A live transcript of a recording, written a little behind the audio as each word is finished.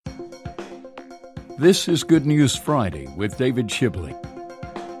This is Good News Friday with David Shibley.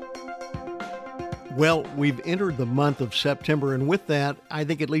 Well, we've entered the month of September, and with that, I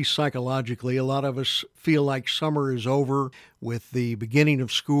think at least psychologically, a lot of us feel like summer is over with the beginning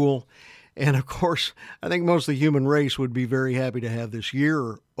of school. And of course, I think most of the human race would be very happy to have this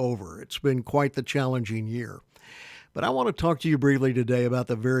year over. It's been quite the challenging year. But I want to talk to you briefly today about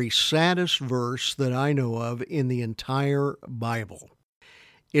the very saddest verse that I know of in the entire Bible.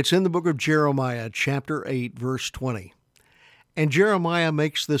 It's in the book of Jeremiah, chapter 8, verse 20. And Jeremiah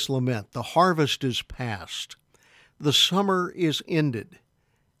makes this lament: the harvest is past, the summer is ended,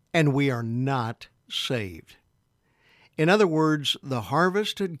 and we are not saved. In other words, the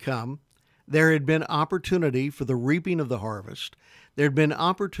harvest had come. There had been opportunity for the reaping of the harvest. There had been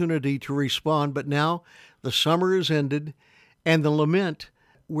opportunity to respond, but now the summer is ended, and the lament,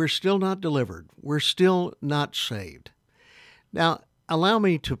 we're still not delivered. We're still not saved. Now, allow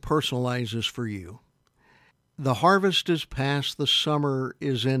me to personalize this for you. The harvest is past, the summer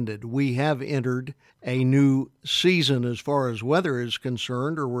is ended. We have entered a new season as far as weather is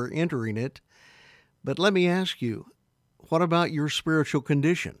concerned, or we're entering it. But let me ask you, what about your spiritual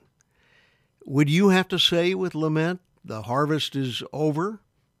condition? Would you have to say with lament, the harvest is over,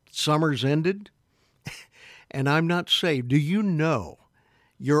 summer's ended, and I'm not saved? Do you know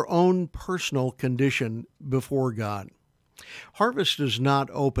your own personal condition before God? Harvest is not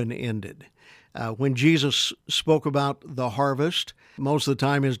open-ended. When Jesus spoke about the harvest, most of the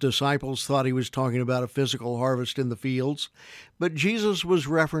time his disciples thought he was talking about a physical harvest in the fields, but Jesus was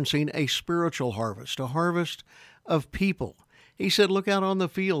referencing a spiritual harvest, a harvest of people. He said, look out on the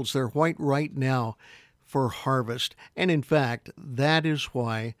fields, they're white right now for harvest. And in fact, that is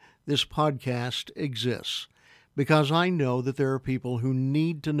why this podcast exists, because I know that there are people who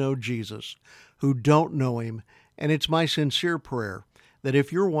need to know Jesus, who don't know him, and it's my sincere prayer that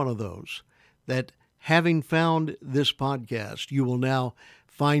if you're one of those, that having found this podcast, you will now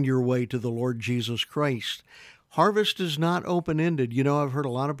find your way to the Lord Jesus Christ. Harvest is not open-ended. You know, I've heard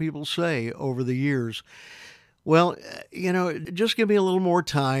a lot of people say over the years, well, just give me a little more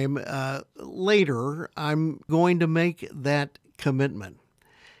time. Later, I'm going to make that commitment.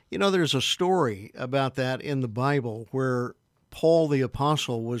 You know, there's a story about that in the Bible where Paul the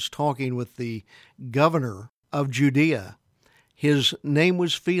Apostle was talking with the governor of Judea. His name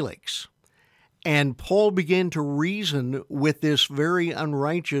was Felix. And Paul began to reason with this very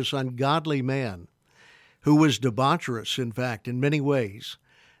unrighteous, ungodly man who was debaucherous, in fact, in many ways.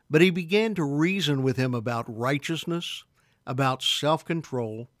 But he began to reason with him about righteousness, about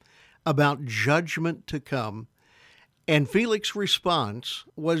self-control, about judgment to come. And Felix's response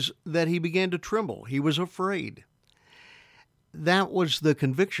was that he began to tremble. He was afraid. That was the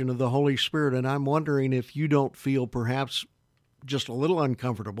conviction of the Holy Spirit, and I'm wondering if you don't feel perhaps just a little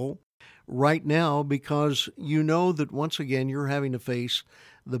uncomfortable right now because you know that once again you're having to face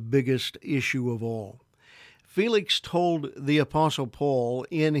the biggest issue of all. Felix told the Apostle Paul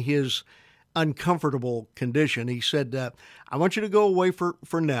in his uncomfortable condition, he said, I want you to go away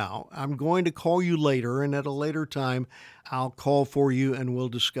for now. I'm going to call you later, and at a later time I'll call for you and we'll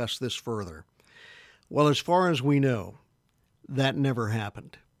discuss this further. Well, as far as we know, that never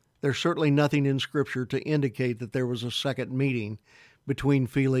happened. There's certainly nothing in Scripture to indicate that there was a second meeting between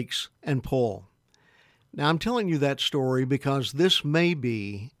Felix and Paul. Now, I'm telling you that story because this may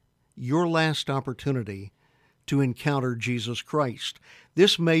be your last opportunity to encounter Jesus Christ.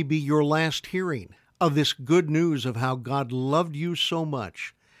 This may be your last hearing of this good news of how God loved you so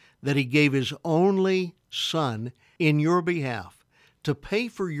much that he gave his only Son in your behalf to pay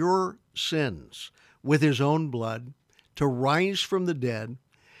for your sins with his own blood, to rise from the dead,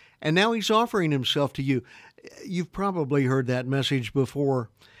 and now he's offering himself to you. You've probably heard that message before.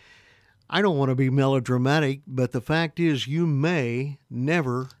 I don't want to be melodramatic, but the fact is you may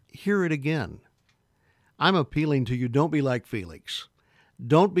never hear it again. I'm appealing to you, don't be like Felix.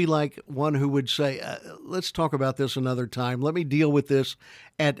 Don't be like one who would say, let's talk about this another time. Let me deal with this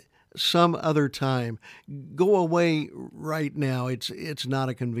at some other time. Go away right now. It's not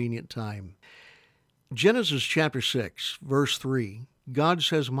a convenient time. Genesis chapter 6, verse 3, God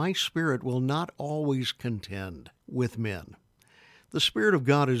says, my spirit will not always contend with men. The Spirit of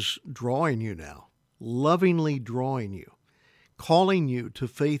God is drawing you now, lovingly drawing you, calling you to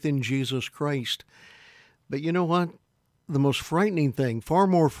faith in Jesus Christ. But you know what? The most frightening thing, far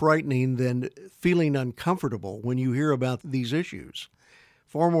more frightening than feeling uncomfortable when you hear about these issues,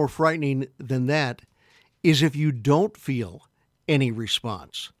 far more frightening than that is if you don't feel any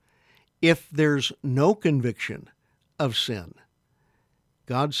response, if there's no conviction of sin.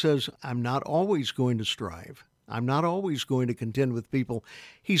 God says, I'm not always going to strive. I'm not always going to contend with people.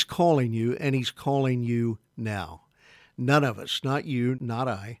 He's calling you, and He's calling you now. None of us, not you, not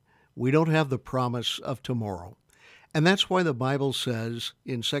I, we don't have the promise of tomorrow. And that's why the Bible says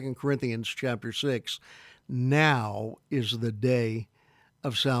in 2 Corinthians chapter 6, now is the day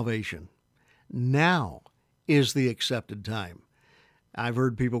of salvation. Now is the accepted time. I've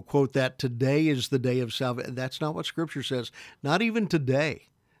heard people quote that today is the day of salvation. That's not what Scripture says. Not even today,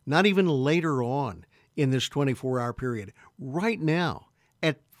 not even later on in this 24-hour period. Right now,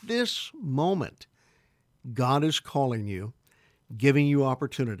 at this moment, God is calling you, giving you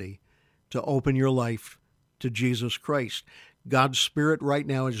opportunity to open your life to Jesus Christ. God's Spirit right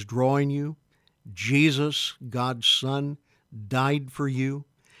now is drawing you. Jesus, God's Son, died for you.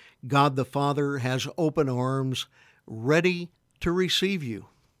 God the Father has open arms, ready to receive you.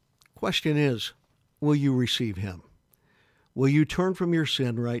 Question is, will you receive Him? Will you turn from your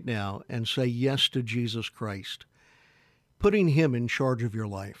sin right now and say yes to Jesus Christ, putting Him in charge of your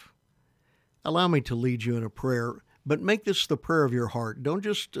life? Allow me to lead you in a prayer, but make this the prayer of your heart. Don't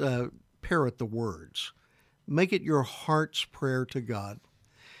just parrot the words. Make it your heart's prayer to God.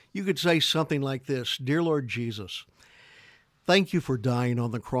 You could say something like this: Dear Lord Jesus, thank you for dying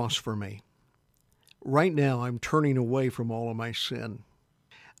on the cross for me. Right now, I'm turning away from all of my sin.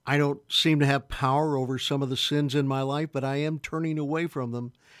 I don't seem to have power over some of the sins in my life, but I am turning away from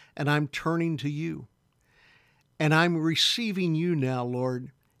them, and I'm turning to you. And I'm receiving you now,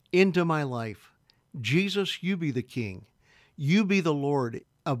 Lord, into my life. Jesus, you be the King. You be the Lord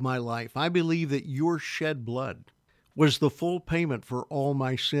of my life. I believe that your shed blood was the full payment for all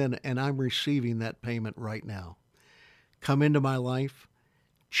my sin, and I'm receiving that payment right now. Come into my life,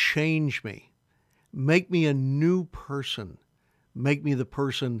 change me. Make me a new person. Make me the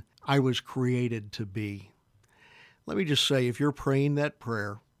person I was created to be. Let me just say, if you're praying that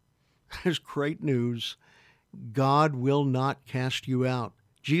prayer, there's great news. God will not cast you out.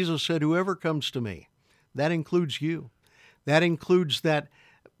 Jesus said, whoever comes to me, that includes you. That includes that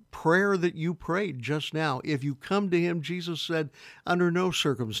prayer that you prayed just now. If you come to Him, Jesus said, under no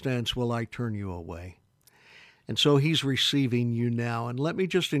circumstance will I turn you away. And so He's receiving you now. And let me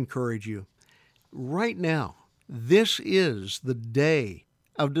just encourage you. Right now, this is the day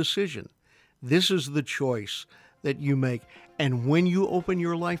of decision. This is the choice that you make. And when you open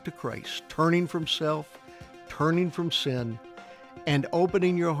your life to Christ, turning from self, turning from sin, and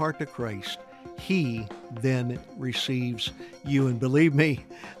opening your heart to Christ, He then receives you. And believe me,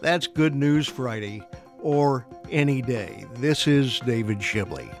 that's Good News Friday or any day. This is David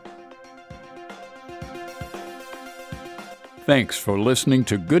Shibley. Thanks for listening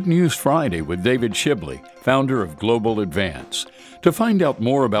to Good News Friday with David Shibley, founder of Global Advance. To find out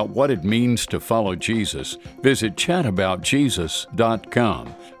more about what it means to follow Jesus, visit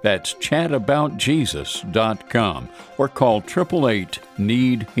chataboutjesus.com. That's chataboutjesus.com, or call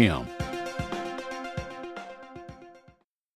 888-NEED-HIM.